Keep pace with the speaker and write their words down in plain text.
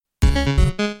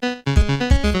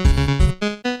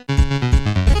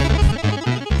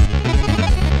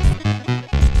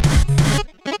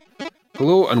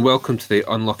Hello and welcome to the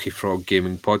Unlucky Frog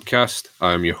Gaming Podcast.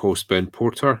 I am your host, Ben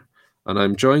Porter, and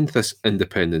I'm joined this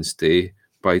Independence Day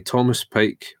by Thomas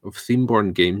Pike of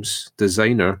Themeborn Games,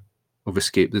 designer of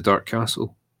Escape the Dark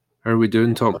Castle. How are we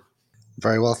doing, Tom?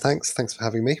 Very well, thanks. Thanks for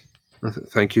having me.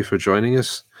 Thank you for joining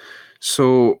us.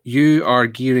 So you are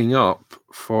gearing up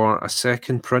for a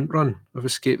second print run of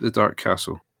Escape the Dark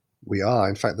Castle. We are.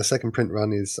 In fact, the second print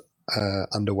run is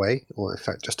underway, or in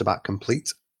fact just about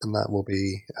complete, and that will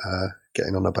be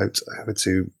getting on a boat over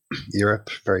to Europe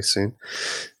very soon.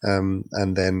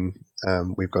 And then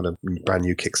we've got a brand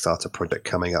new Kickstarter project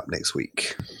coming up next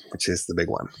week, which is the big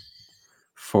one.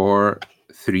 For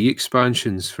 3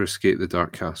 expansions for Escape the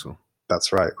Dark Castle.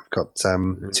 That's right. We've got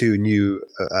 2 new,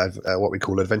 what we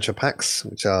call adventure packs,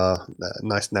 which are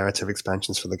nice narrative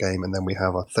expansions for the game. And then we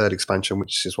have a third expansion,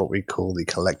 which is what we call the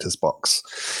collector's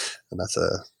box. And that's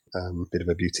a bit of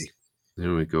a beauty.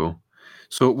 There we go.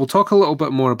 So we'll talk a little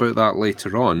bit more about that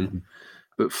later on.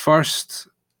 But first,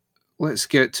 let's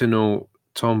get to know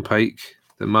Tom Pike,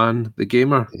 the man, the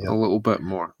gamer, a little bit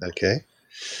more. Okay.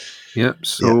 Yep.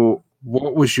 So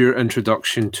what was your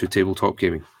introduction to tabletop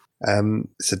gaming?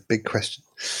 It's a big question.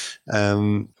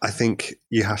 I think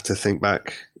you have to think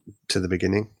back to the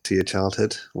beginning, to your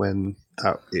childhood, when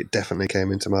it definitely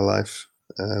came into my life.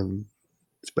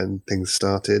 It's when things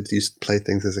started. You used to play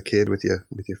things as a kid with your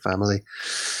family,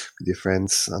 with your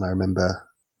friends. And I remember,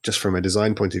 just from a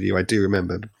design point of view, I do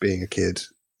remember being a kid,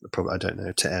 probably, I don't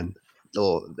know, 10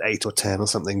 or 8 or 10 or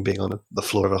something, being on the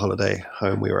floor of a holiday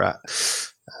home we were at,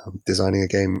 designing a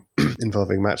game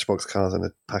involving Matchbox cards and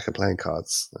a pack of playing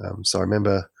cards. So I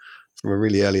remember from a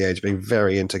really early age being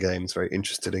very into games, very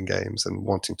interested in games and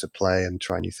wanting to play and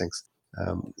try new things.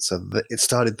 So it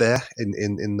started there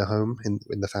in the home,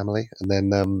 in the family, and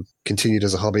then continued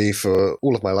as a hobby for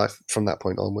all of my life from that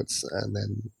point onwards, and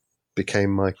then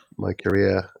became my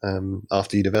career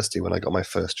after university when I got my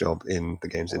first job in the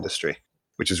games industry,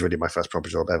 which is really my first proper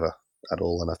job ever at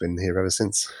all, and I've been here ever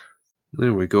since.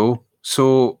 There we go.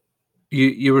 So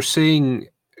you were saying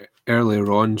earlier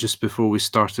on, just before we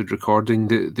started recording,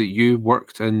 that you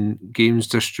worked in games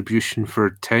distribution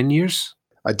for 10 years?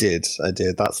 I did.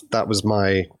 That was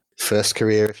my first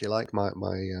career, if you like, my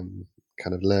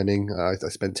kind of learning. I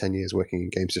spent 10 years working in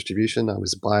games distribution. I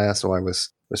was a buyer, so I was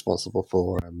responsible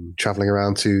for traveling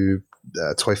around to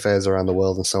toy fairs around the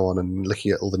world and so on, and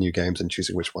looking at all the new games and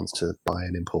choosing which ones to buy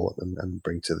and import and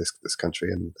bring to this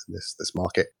country and this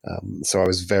market. So I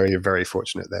was very, very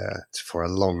fortunate there for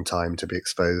a long time to be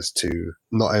exposed to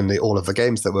not only all of the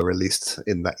games that were released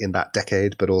in that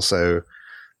decade, but also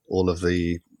all of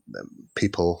the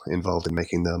people involved in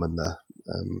making them and the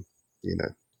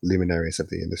luminaries of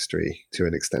the industry to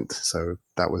an extent. So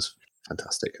that was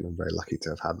fantastic, and I'm very lucky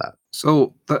to have had that.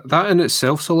 So that in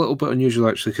itself's a little bit unusual,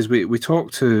 actually, because we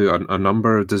talk to a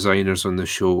number of designers on the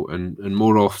show, and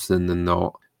more often than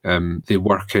not, they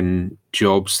work in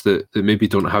jobs that maybe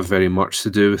don't have very much to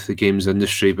do with the games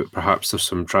industry, but perhaps there's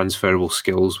some transferable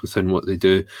skills within what they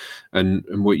do. And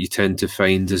what you tend to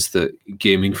find is that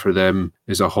gaming for them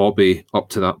is a hobby up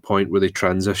to that point where they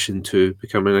transition to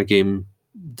becoming a game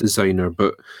designer.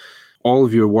 But all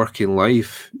of your working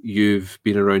life, you've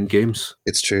been around games.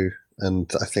 It's true.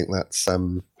 And I think that's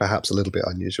perhaps a little bit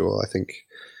unusual. I think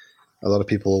a lot of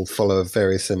people follow a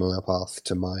very similar path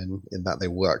to mine, in that they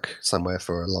work somewhere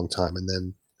for a long time and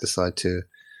then decide to,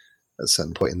 at a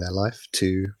certain point in their life,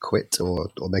 to quit or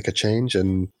make a change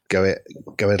and go it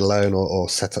alone or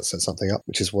set something up,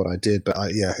 which is what I did. But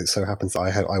it so happens that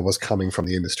I was coming from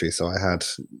the industry, so I had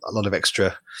a lot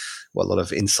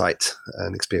of insight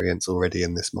and experience already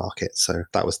in this market. So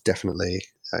that was definitely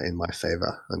in my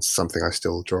favor, and something I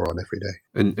still draw on every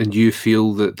day. And you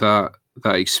feel that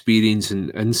experience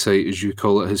and insight, as you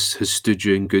call it, has stood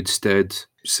you in good stead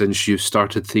since you've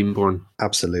started Themeborn?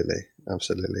 Absolutely.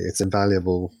 It's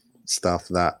invaluable stuff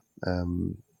that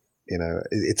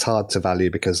it's hard to value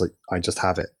because I just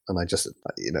have it, and I just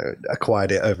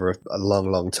acquired it over a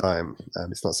long time.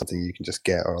 It's not something you can just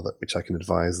get, or which I can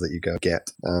advise that you go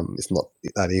get. It's not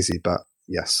that easy, but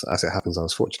yes, as it happens, I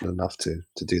was fortunate enough to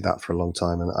do that for a long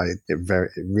time, and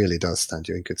it really does stand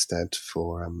you in good stead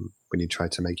for when you try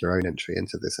to make your own entry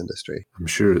into this industry. I'm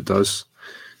sure it does.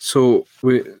 So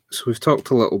we've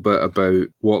talked a little bit about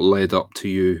what led up to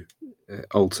you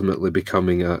ultimately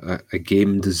becoming a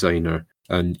game designer,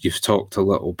 and you've talked a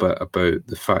little bit about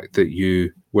the fact that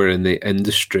you were in the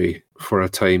industry for a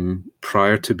time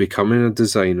prior to becoming a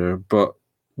designer. But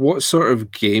what sort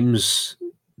of games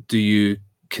do you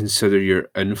consider your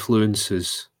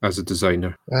influences as a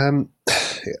designer?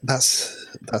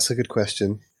 That's a good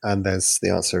question, and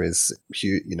the answer is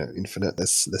infinite.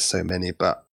 There's so many,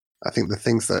 but I think the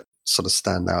things that sort of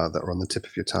stand out that are on the tip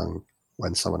of your tongue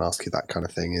when someone asks you that kind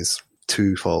of thing is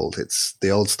twofold. It's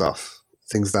the old stuff,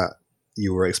 things that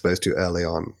you were exposed to early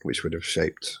on, which would have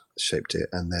shaped it,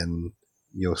 and then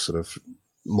your sort of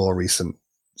more recent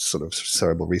sort of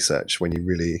cerebral research when you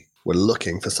really were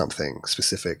looking for something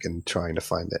specific and trying to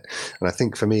find it. And I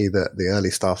think for me, the early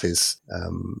stuff is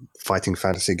fighting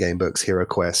fantasy game books, Hero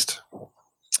Quest,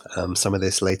 some of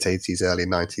this late 80s, early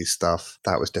 90s stuff.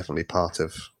 That was definitely part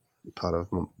of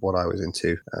what I was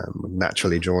into,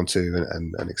 naturally drawn to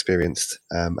and experienced.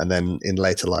 And then in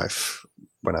later life,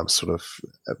 when I'm sort of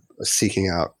seeking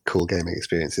out cool gaming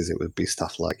experiences, it would be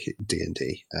stuff like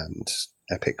D&D and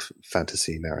epic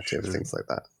fantasy narrative, things like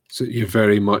that. So you're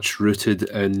very much rooted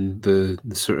in the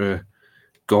sort of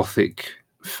gothic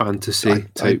fantasy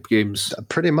type games.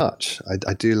 Pretty much.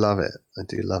 I do love it. I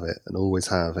do love it and always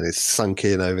have. And it's sunk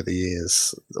in over the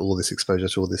years. All this exposure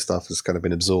to all this stuff has kind of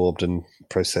been absorbed and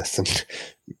processed and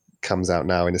comes out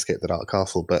now in Escape the Dark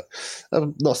Castle. But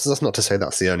that's not to say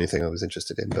that's the only thing I was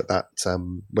interested in. But that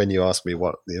when you ask me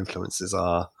what the influences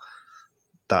are,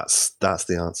 that's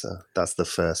the answer. That's the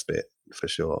first bit for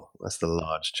sure. That's the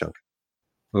large chunk.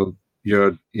 Well,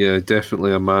 you're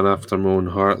definitely a man after my own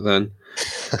heart then.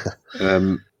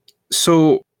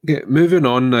 So moving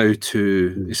on now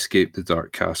to Escape the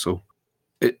Dark Castle.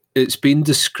 It's been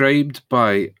described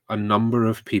by a number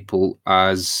of people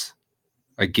as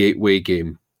a gateway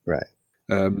game. Right.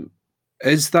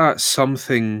 Is that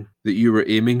something that you were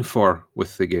aiming for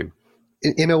with the game?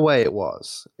 In a way it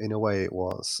was.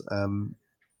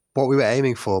 What we were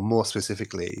aiming for more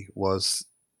specifically was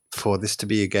for this to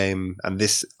be a game, and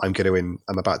this I'm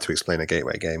about to explain a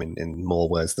gateway game in more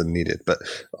words than needed, but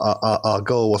our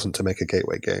goal wasn't to make a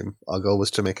gateway game. Our goal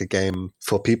was to make a game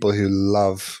for people who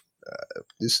love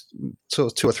this sort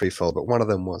of two or threefold, but one of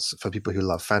them was for people who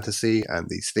love fantasy and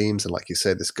these themes, and like you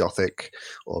said, this gothic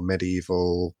or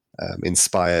medieval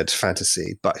inspired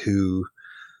fantasy, but who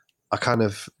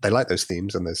are they like those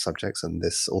themes and those subjects and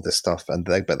all this stuff, and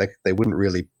they wouldn't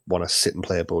really want to sit and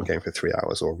play a board game for 3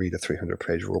 hours or read a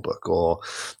 300-page rule book, or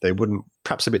they wouldn't,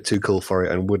 perhaps a bit too cool for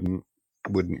it, and wouldn't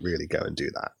really go and do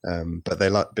that. But they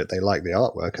like the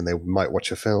artwork, and they might watch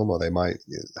a film, or they might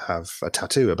have a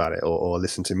tattoo about it, or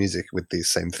listen to music with these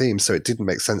same themes. So it didn't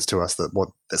make sense to us that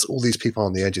there's all these people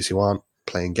on the edges who aren't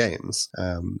playing games,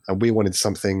 and we wanted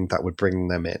something that would bring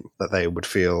them in, that they would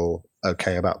feel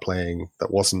okay about playing, that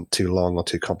wasn't too long or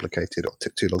too complicated or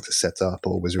took too long to set up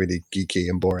or was really geeky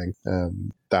and boring.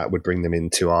 That would bring them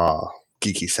into our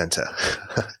geeky center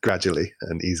gradually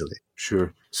and easily.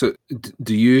 Sure. So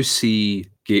do you see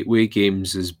gateway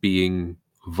games as being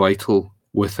vital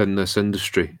within this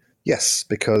industry? Yes,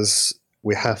 because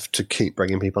we have to keep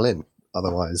bringing people in.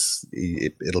 Otherwise,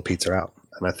 it'll peter out.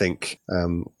 And I think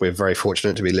we're very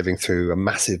fortunate to be living through a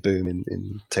massive boom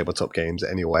in tabletop games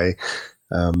anyway.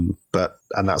 And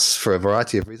that's for a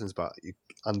variety of reasons, but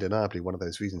undeniably one of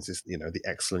those reasons is, the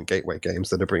excellent gateway games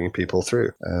that are bringing people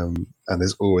through. And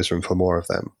there's always room for more of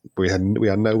them. We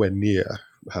are nowhere near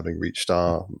having reached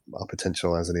our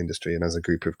potential as an industry and as a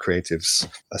group of creatives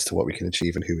as to what we can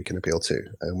achieve and who we can appeal to.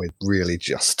 And we're really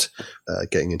just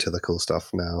getting into the cool stuff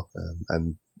now.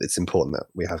 And it's important that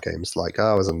we have games like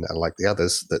ours and like the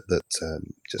others that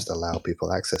just allow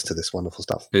people access to this wonderful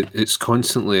stuff. It's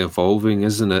constantly evolving,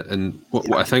 isn't it? And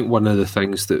what I think one of the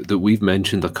things that we've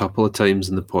mentioned a couple of times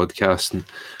in the podcast, and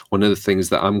one of the things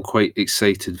that I'm quite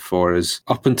excited for, is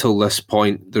up until this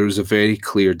point, there was a very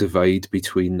clear divide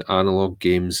between analog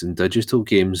games and digital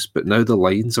games, but now the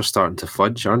lines are starting to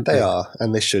fudge, aren't they? They are,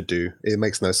 and they should do. It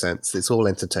makes no sense. It's all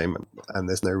entertainment, and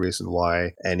there's no reason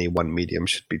why any one medium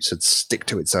should stick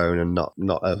to its own and not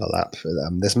overlap.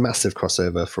 There's massive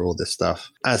crossover for all this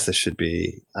stuff, as there should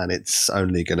be, and it's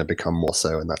only going to become more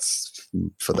so, and that's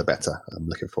for the better. I'm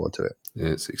looking forward to it. Yeah,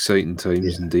 it's exciting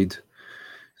times indeed.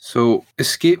 So,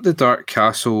 Escape the Dark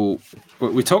Castle,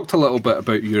 we talked a little bit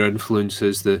about your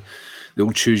influences, the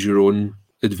old choose your own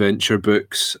adventure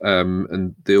books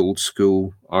and the old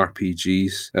school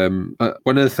RPGs.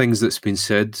 One of the things that's been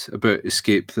said about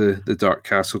Escape the Dark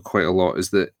Castle quite a lot is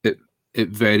that it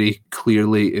very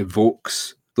clearly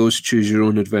evokes those choose your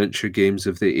own adventure games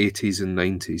of the 80s and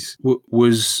 90s.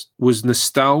 Was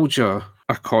nostalgia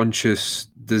a conscious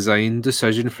design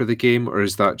decision for the game, or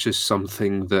is that just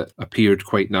something that appeared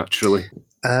quite naturally?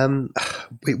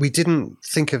 We didn't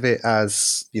think of it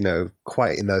as,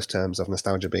 quite in those terms of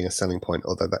nostalgia being a selling point,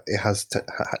 although that it has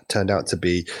turned out to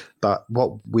be. But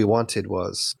what we wanted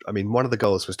was, one of the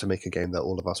goals was to make a game that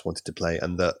all of us wanted to play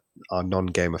and that our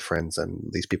non-gamer friends and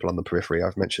these people on the periphery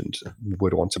I've mentioned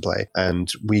would want to play.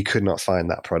 And we could not find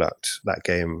that product, that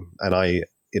game. And I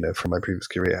from my previous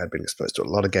career, I had been exposed to a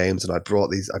lot of games, and I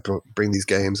bring these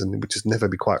games, and it would just never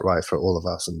be quite right for all of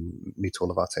us and meet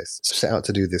all of our tastes. So set out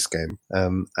to do this game,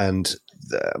 and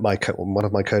one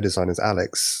of my co-designers,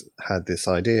 Alex, had this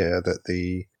idea that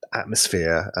the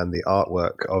atmosphere and the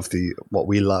artwork of what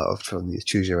we loved from these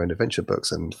choose your own adventure books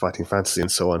and fighting fantasy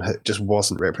and so on just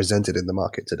wasn't represented in the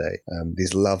market today.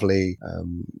 These lovely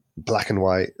black and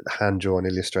white hand-drawn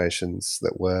illustrations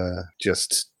that were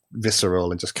just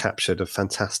visceral and just captured a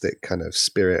fantastic kind of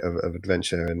spirit of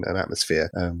adventure and atmosphere.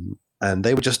 And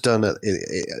they were just done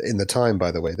in the time,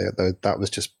 by the way.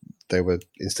 They were,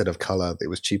 instead of color, it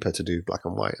was cheaper to do black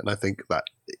and white. And I think that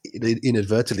it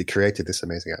inadvertently created this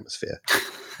amazing atmosphere.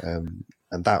 And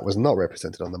that was not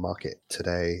represented on the market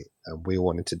today. And we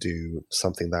wanted to do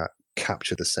something that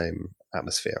captured the same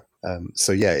atmosphere.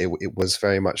 So yeah, it was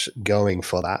very much going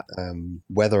for that.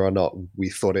 Whether or not we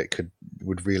thought it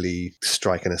would really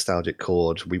strike a nostalgic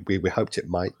chord, we hoped it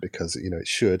might, because it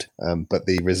should. But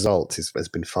the result has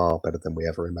been far better than we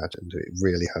ever imagined. It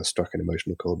really has struck an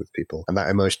emotional chord with people, and that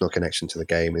emotional connection to the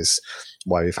game is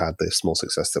why we've had the small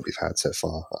success that we've had so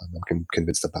far. I'm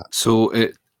convinced of that. So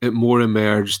it more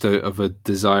emerged out of a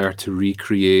desire to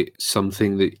recreate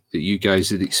something that you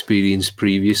guys had experienced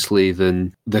previously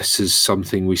than this is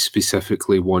something we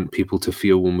specifically want people to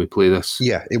feel when we play this.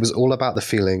 Yeah, it was all about the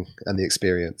feeling and the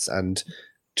experience, and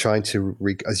trying to,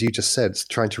 as you just said,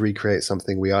 trying to recreate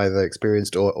something we either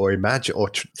experienced or imagine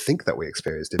or think that we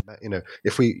experienced.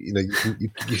 If we, you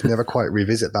can never quite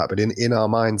revisit that, but in our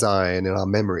mind's eye and in our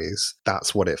memories,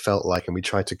 that's what it felt like, and we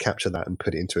tried to capture that and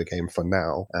put it into a game for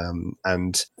now.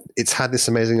 And it's had this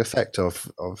amazing effect of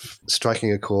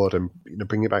striking a chord and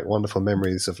bringing back wonderful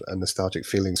memories and nostalgic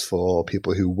feelings for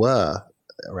people who were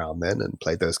around then and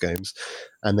played those games,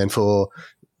 and then for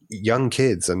young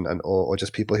kids or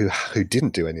just people who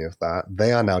didn't do any of that,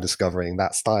 they are now discovering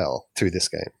that style through this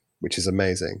game, which is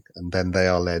amazing. And then they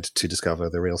are led to discover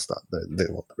the real stuff,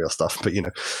 not the real stuff, but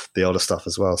the older stuff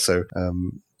as well. So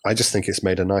I just think it's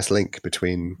made a nice link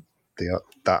between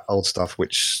that old stuff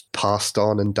which passed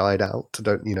on and died out,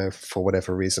 for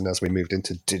whatever reason, as we moved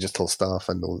into digital stuff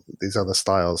and all these other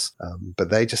styles. But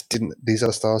they just didn't. These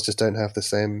other styles just don't have the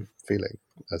same feeling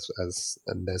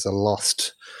and there's a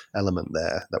lost element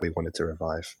there that we wanted to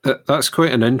revive. That's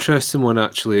quite an interesting one,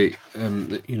 actually.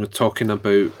 Talking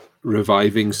about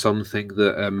reviving something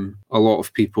that a lot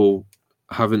of people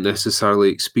haven't necessarily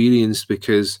experienced,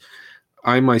 because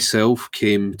I myself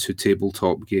came to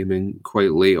tabletop gaming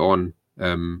quite late on,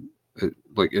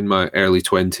 like in my early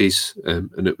 20s,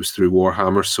 and it was through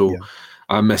Warhammer. So yeah.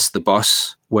 I missed the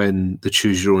bus when the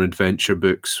Choose Your Own Adventure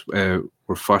books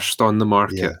were first on the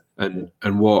market. Yeah.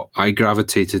 And what I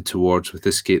gravitated towards with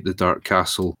Escape the Dark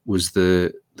Castle was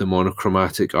the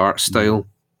monochromatic art style.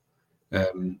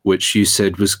 Which you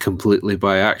said was completely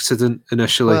by accident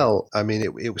initially. Well, I mean,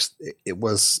 it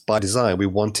was by design. We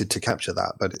wanted to capture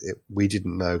that, but we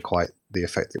didn't know quite the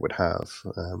effect it would have.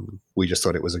 We just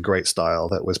thought it was a great style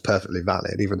that was perfectly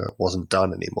valid, even though it wasn't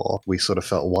done anymore. We sort of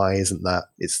felt, why isn't that?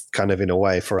 It's kind of, in a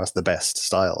way, for us, the best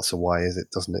style. So why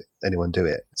doesn't anyone do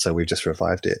it? So we've just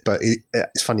revived it. But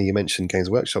it's funny you mentioned Games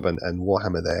Workshop and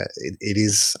Warhammer there. It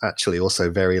is actually also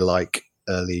very like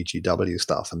early GW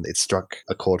stuff, and it struck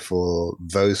a chord for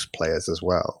those players as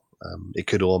well. It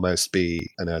could almost be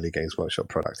an early Games Workshop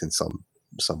product in some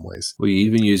ways. Well, you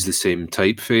even use the same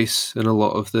typeface in a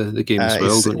lot of the games as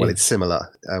well, don't you? Well, it's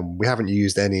similar. We haven't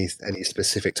used any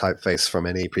specific typeface from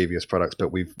any previous products,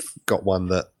 but we've got one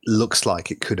that looks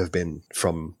like it could have been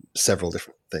from several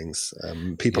different things.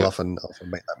 People often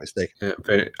make that mistake. Yeah,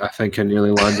 I think I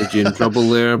nearly landed you in trouble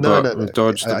there, but we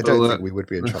dodged the bullet. I don't think we would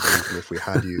be in trouble even if we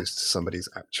had used somebody's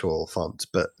actual font,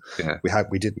 but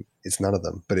we didn't. It's none of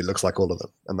them, but it looks like all of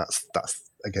them, and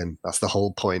that's the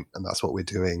whole point, and that's what we're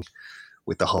doing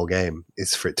with the whole game,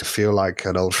 is for it to feel like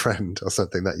an old friend or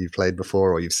something that you've played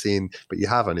before or you've seen, but you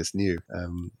haven't. It's new.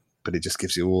 But it just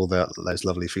gives you all those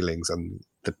lovely feelings and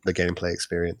the gameplay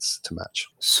experience to match.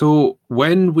 So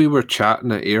when we were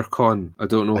chatting at AirCon, I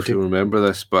don't know if you remember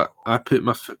this, but I put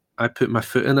my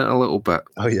foot in it a little bit.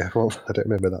 Oh yeah, well, I don't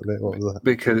remember that bit. What was that?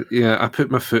 Because I put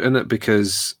my foot in it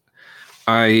because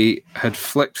I had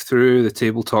flicked through the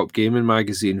Tabletop Gaming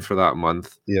magazine for that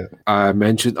month. Yeah, I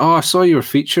mentioned, I saw you were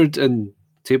featured in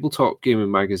Tabletop Gaming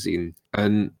magazine,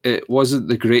 and it wasn't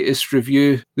the greatest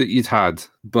review that you'd had.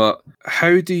 But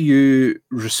how do you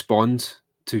respond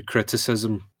to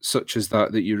criticism such as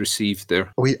that you received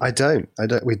there? We don't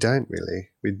really.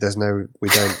 We don't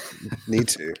need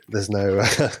to. There's no.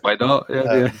 Why not?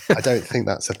 Yeah. I don't think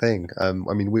that's a thing. I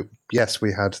mean, we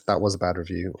had that was a bad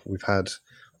review. We've had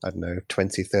I don't know,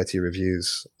 20, 30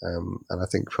 reviews. And I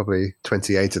think probably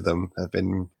 28 of them have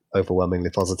been overwhelmingly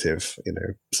positive,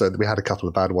 so we had a couple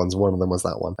of bad ones. One of them was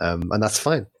that one. And that's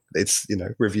fine. It's,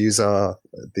 reviews are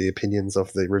the opinions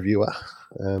of the reviewer.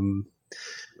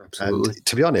 Absolutely. And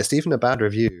to be honest, even a bad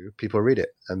review, people read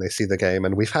it and they see the game.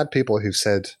 And we've had people who've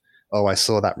said, oh, I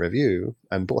saw that review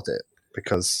and bought it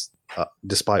because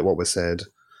despite what was said,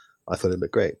 I thought it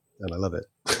looked great and I love it.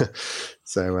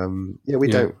 So,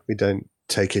 we don't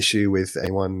take issue with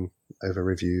anyone over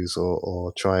reviews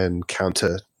or try and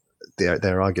counter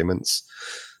their arguments.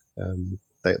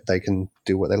 They can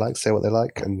do what they like, say what they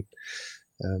like, and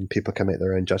people can make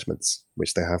their own judgments,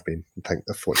 which they have been,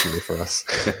 fortunately for us.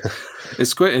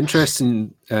 It's quite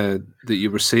interesting that you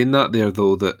were saying that there,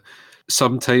 though, that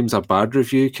sometimes a bad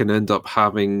review can end up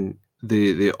having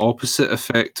the opposite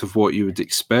effect of what you would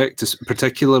expect,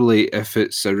 particularly if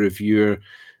it's a reviewer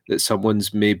that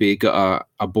someone's maybe got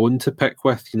a bone to pick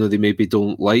with. They maybe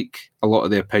don't like a lot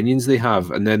of the opinions they have,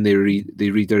 and then they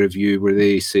read a review where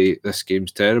they say this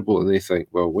game's terrible, and they think,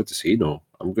 well, what does he know?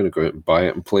 I'm going to go out and buy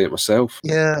it and play it myself.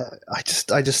 Yeah, I just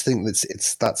think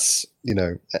that's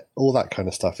all that kind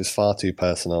of stuff is far too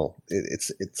personal.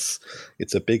 It's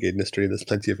a big industry. There's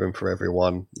plenty of room for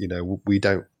everyone. We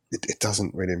don't. It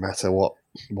doesn't really matter what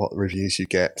reviews you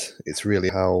get. It's really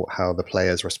how the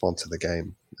players respond to the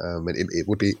game. It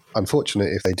would be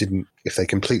unfortunate if they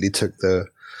completely took the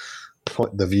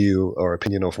view or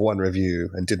opinion of one review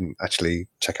and didn't actually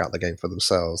check out the game for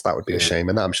themselves. That would be a shame,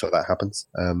 and I'm sure that happens.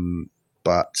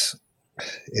 But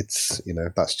it's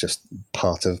that's just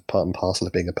part and parcel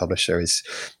of being a publisher. Is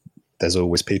there's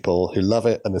always people who love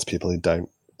it and there's people who don't.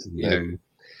 Yeah.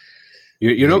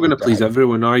 You're not going to please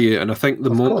everyone, are you? And I think the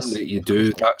moment that you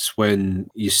do, that's when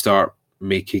you start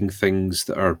making things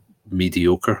that are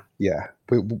mediocre. Yeah.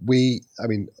 To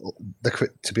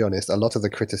be honest, a lot of the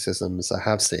criticisms I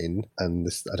have seen, and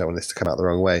I don't want this to come out the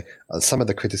wrong way, some of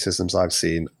the criticisms I've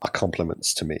seen are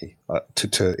compliments to me.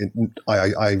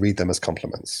 I read them as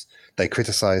compliments. They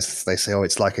criticize, they say, oh,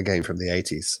 it's like a game from the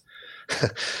 80s.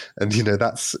 And,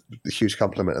 that's a huge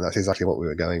compliment, and that's exactly what we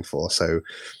were going for. So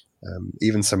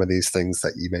even some of these things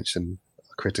that you mentioned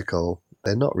are critical.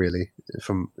 They're not really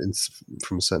from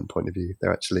a certain point of view.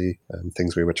 They're actually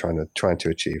things we were trying to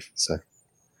achieve. So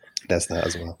there's that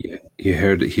as well. Yeah, you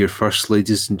heard it here first,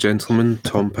 ladies and gentlemen.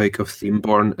 Tom Pike of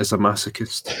Themeborn is a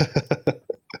masochist.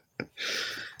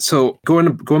 So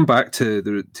going back to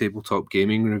the tabletop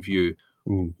gaming review,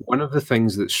 one of the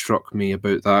things that struck me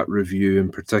about that review in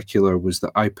particular was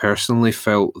that I personally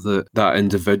felt that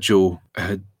individual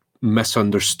had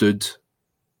misunderstood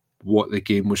what the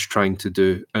game was trying to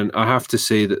do. And I have to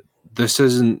say that this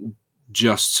isn't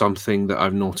just something that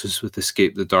I've noticed with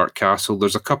Escape the Dark Castle.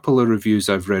 There's a couple of reviews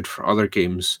I've read for other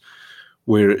games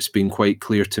where it's been quite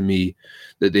clear to me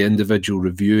that the individual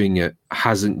reviewing it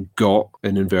hasn't got,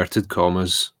 in inverted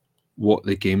commas, what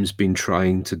the game's been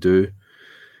trying to do.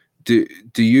 Do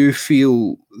you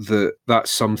feel that that's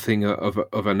something of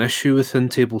an issue within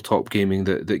tabletop gaming,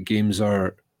 that games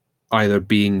are either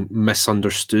being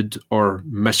misunderstood or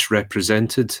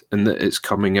misrepresented, and that it's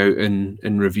coming out in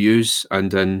reviews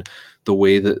and in the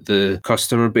way that the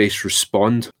customer base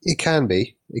respond? It can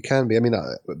be. I mean,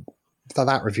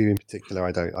 that review in particular,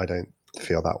 I don't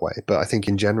feel that way. But I think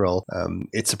in general,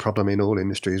 it's a problem in all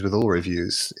industries with all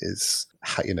reviews. Is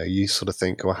how, you sort of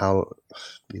think, well, how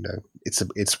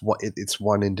it's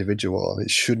one individual.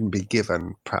 It shouldn't be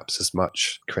given perhaps as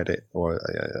much credit or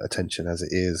attention as it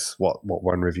is what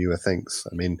one reviewer thinks.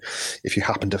 I mean, if you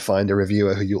happen to find a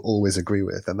reviewer who you always agree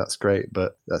with, then that's great,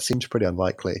 but that seems pretty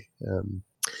unlikely.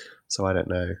 So I don't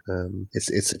know.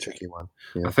 It's a tricky one.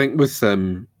 Yeah. I think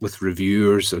with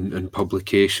reviewers and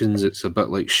publications, it's a bit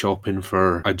like shopping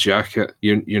for a jacket.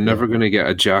 You're never going to get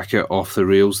a jacket off the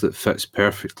rails that fits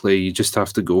perfectly. You just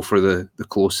have to go for the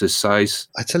closest size.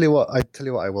 I tell you what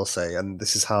I will say, and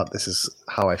this is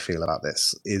how I feel about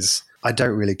this, is I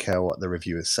don't really care what the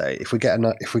reviewers say. If we get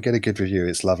a good review,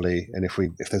 it's lovely, and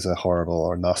if there's a horrible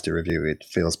or nasty review, it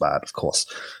feels bad, of course.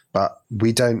 But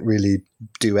we don't really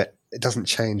do it. It doesn't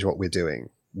change what we're doing.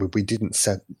 We didn't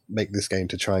make this game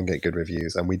to try and get good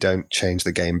reviews, and we don't change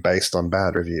the game based on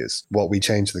bad reviews. What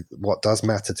does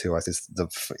matter to us is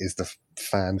the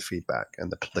fan feedback and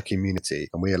the community.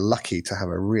 And we are lucky to have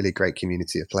a really great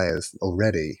community of players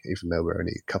already, even though we're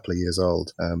only a couple of years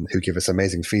old, who give us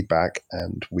amazing feedback,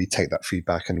 and we take that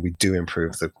feedback and we do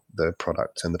improve the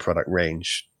product and the product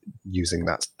range using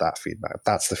that feedback.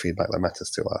 That's the feedback that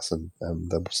matters to us, and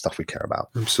the stuff we care about.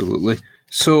 Absolutely.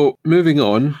 So moving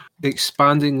on,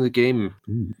 expanding the game.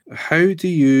 How do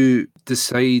you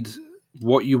decide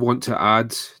what you want to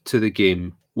add to the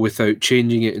game? without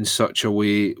changing it in such a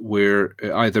way where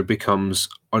it either becomes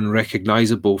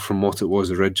unrecognizable from what it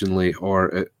was originally,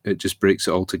 or it just breaks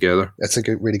it all together? That's a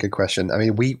really good question. I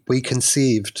mean, we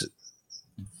conceived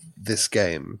this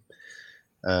game,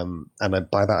 and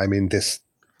by that I mean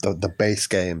the base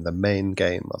game, the main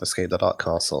game of Escape the Dark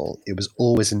Castle. It was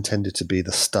always intended to be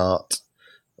the start,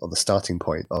 or the starting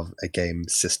point of a game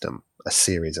system, a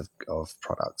series of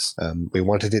products. We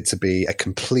wanted it to be a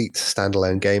complete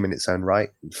standalone game in its own right,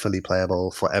 fully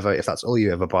playable forever. If that's all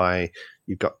you ever buy,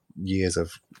 you've got years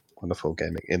of wonderful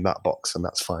gaming in that box, and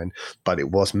that's fine. But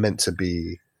it was meant to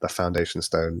be the foundation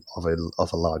stone of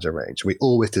a larger range. We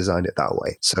always designed it that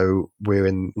way. So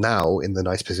we're now in the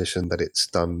nice position that it's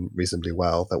done reasonably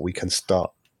well, that we can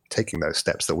start taking those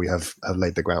steps that we have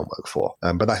laid the groundwork for.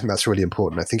 But I think that's really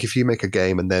important. I think if you make a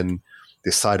game and then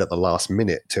decide at the last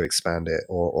minute to expand it,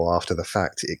 or after the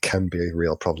fact, it can be a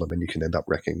real problem, and you can end up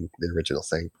wrecking the original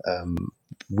thing.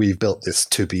 We've built this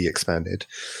to be expanded,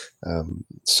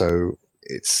 so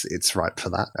it's ripe for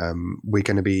that.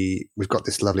 We've got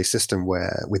this lovely system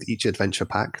where with each adventure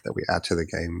pack that we add to the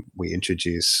game, we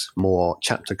introduce more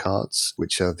chapter cards,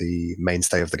 which are the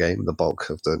mainstay of the game, the bulk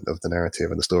of the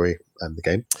narrative and the story and the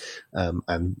game.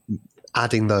 And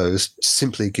adding those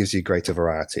simply gives you greater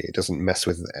variety. It doesn't mess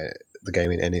with the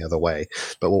game in any other way.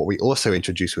 But what we also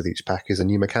introduce with each pack is a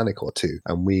new mechanic or two,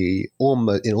 and we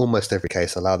in almost every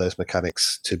case allow those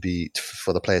mechanics to be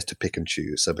for the players to pick and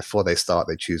choose. So before they start,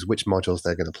 they choose which modules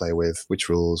they're going to play with, which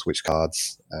rules, which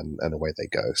cards, and away they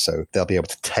go. So they'll be able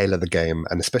to tailor the game,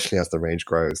 and especially as the range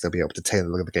grows, they'll be able to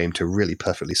tailor the game to really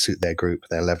perfectly suit their group,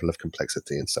 their level of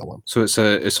complexity, and so on. So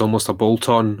it's almost a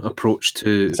bolt-on approach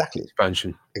to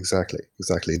expansion.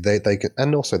 Exactly. They can,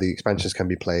 and also the expansions can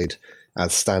be played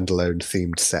as standalone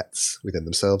themed sets within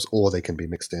themselves, or they can be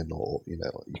mixed in, or you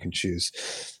can choose,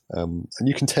 and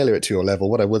you can tailor it to your level.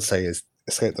 What I would say is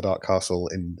Escape the Dark Castle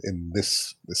in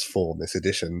this form, this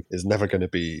edition, is never going to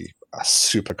be a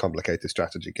super complicated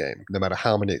strategy game. No matter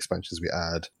how many expansions we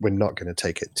add, we're not going to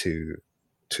take it to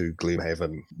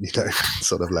Gloomhaven,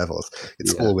 sort of levels.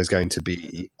 It's always going to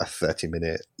be a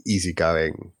 30-minute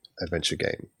easygoing adventure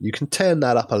game. You can turn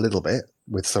that up a little bit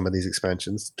with some of these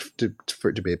expansions for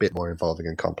it to be a bit more involving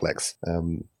and complex,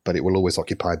 but it will always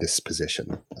occupy this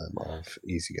position of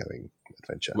easygoing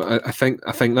adventure. Well, I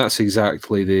think that's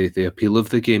exactly the appeal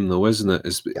of the game, though, isn't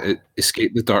it?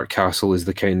 Escape the Dark Castle is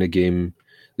the kind of game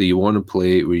that you want to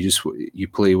play, where you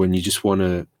play when you just want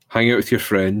to hang out with your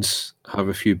friends, have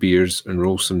a few beers, and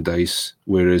roll some dice.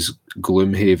 Whereas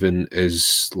Gloomhaven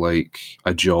is like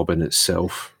a job in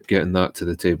itself, getting that to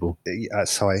the table.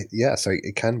 So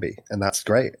it can be, and that's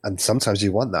great. And sometimes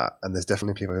you want that, and there's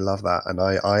definitely people who love that, and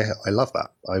I love that.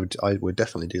 I would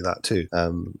definitely do that too.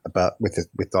 But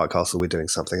with Dark Castle, we're doing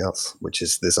something else, which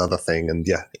is this other thing. And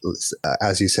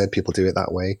as you said, people do it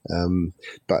that way.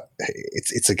 But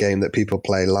it's a game that people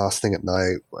play last thing at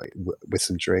night with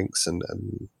some drinks and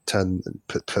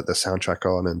put the soundtrack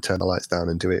on and turn the lights down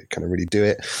and kind of really do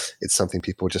it. It's something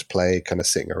people just play kind of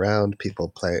sitting around.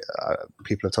 People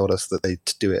have told us that they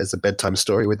do it as a bedtime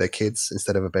story with their kids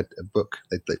instead of a book.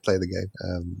 They play the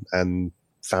game, and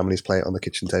families play it on the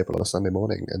kitchen table on a Sunday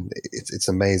morning, and it's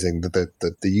amazing that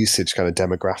the usage kind of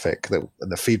demographic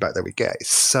and the feedback that we get is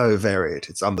so varied.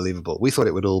 It's unbelievable. We thought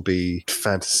it would all be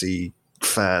fantasy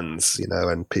fans,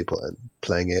 and people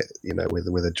playing it,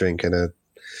 with a drink and a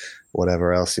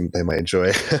whatever else they might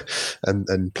enjoy,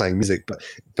 and playing music,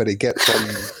 but it gets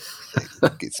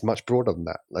it's much broader than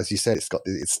that. As you said,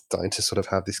 it's starting to sort of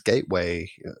have this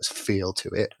gateway feel to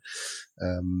it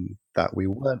that we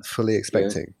weren't fully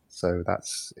expecting. Yeah. So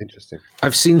that's interesting.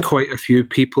 I've seen quite a few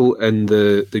people in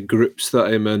the groups that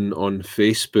I'm in on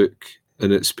Facebook,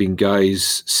 and it's been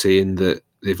guys saying that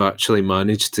they've actually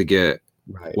managed to get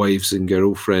wives and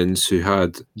girlfriends who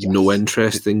had no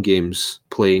interest in games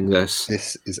playing this.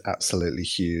 This is absolutely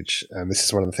huge, and this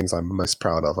is one of the things I'm most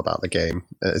proud of about the game.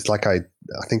 It's like I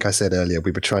think I said earlier,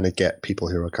 we were trying to get people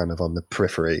who are kind of on the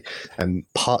periphery and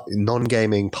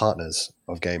non-gaming partners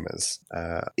of gamers.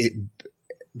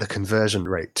 The conversion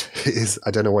rate is,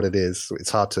 I don't know what it is. It's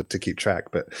hard to keep track,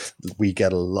 but we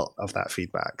get a lot of that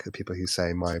feedback. People who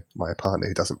say, my partner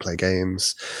who doesn't play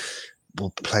games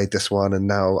played this one and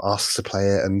now asks to play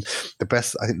it. And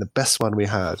the best one we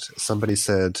had, somebody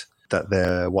said that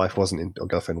their wife or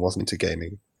girlfriend wasn't into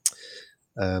gaming.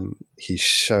 He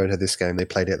showed her this game, they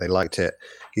played it, they liked it.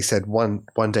 He said one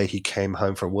day he came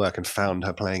home from work and found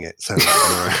her playing it. So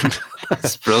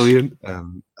that's brilliant.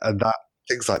 And that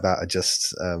things like that are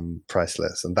just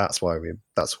priceless, and that's why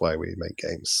we make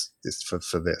games. It's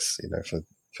for this,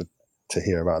 to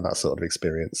hear about that sort of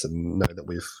experience and know that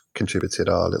we've contributed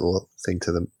our little thing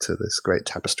to this great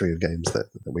tapestry of games that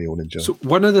we all enjoy. So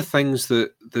one of the things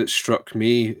that struck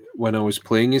me when I was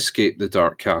playing Escape the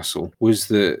Dark Castle was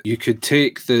that you could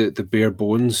take the bare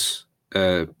bones,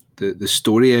 the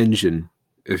story engine,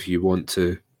 if you want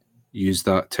to use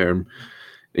that term,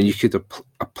 and you could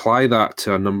apply that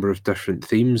to a number of different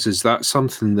themes. Is that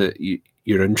something that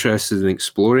you're interested in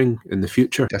exploring in the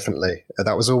future? Definitely.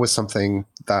 That was always something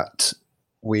that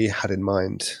we had in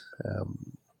mind.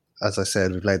 As I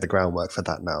said, we've laid the groundwork for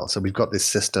that now. So we've got this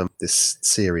system, this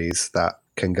series that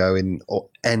can go in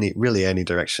any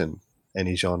direction,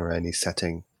 any genre, any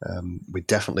setting. We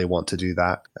definitely want to do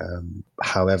that.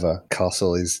 However,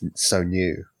 Castle is so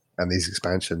new, and these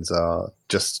expansions are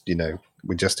just,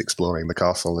 we're just exploring the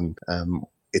castle, and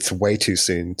it's way too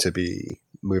soon to be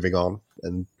moving on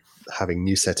and having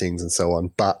new settings and so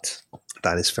on. But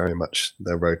that is very much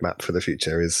the roadmap for the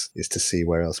future, is to see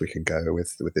where else we can go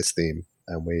with this theme,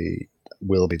 and we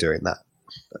will be doing that.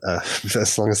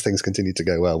 As long as things continue to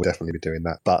go well, we'll definitely be doing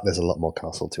that. But there's a lot more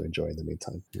Castle to enjoy in the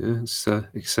meantime. Yeah, it's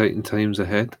exciting times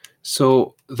ahead.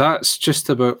 So that's just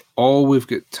about all we've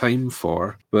got time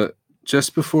for. But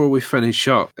just before we finish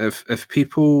up, if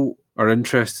people are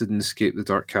interested in Escape the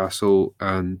Dark Castle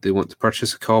and they want to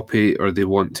purchase a copy or they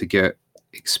want to get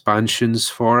expansions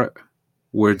for it,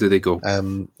 where do they go?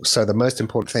 So the most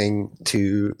important thing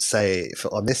to say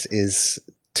on this is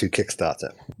to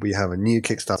Kickstarter. We have a new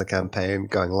Kickstarter campaign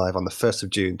going live on the 1st of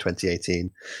June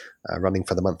 2018, running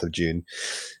for the month of June.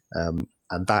 And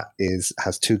that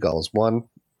has two goals. One,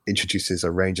 introduces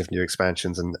a range of new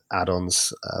expansions and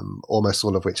add-ons, almost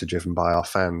all of which are driven by our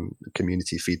fan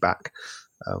community feedback.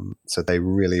 So they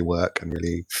really work and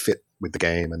really fit with the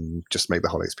game and just make the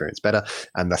whole experience better.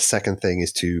 And the second thing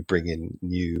is to bring in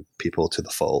new people to the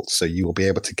fold. So you will be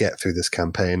able to get through this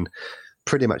campaign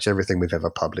pretty much everything we've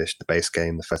ever published, the base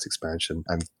game, the first expansion,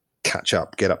 and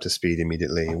get up to speed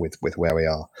immediately with where we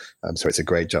are. So it's a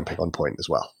great jumping on point as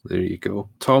well. There you go.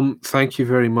 Tom, thank you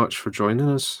very much for joining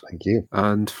us. Thank you.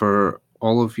 And for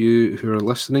all of you who are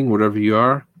listening, wherever you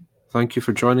are, thank you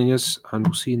for joining us, and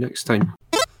we'll see you next time.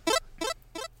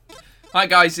 Hi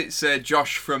guys, it's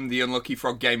Josh from the Unlucky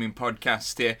Frog Gaming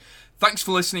Podcast here. Thanks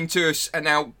for listening to us, and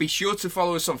now be sure to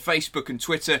follow us on Facebook and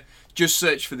Twitter. Just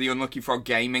search for the Unlucky Frog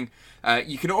Gaming.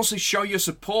 You can also show your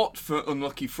support for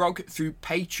Unlucky Frog through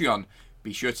Patreon.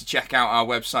 Be sure to check out our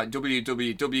website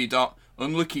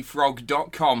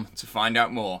www.unluckyfrog.com to find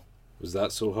out more. Was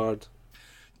that so hard?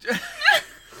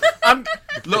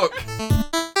 Look...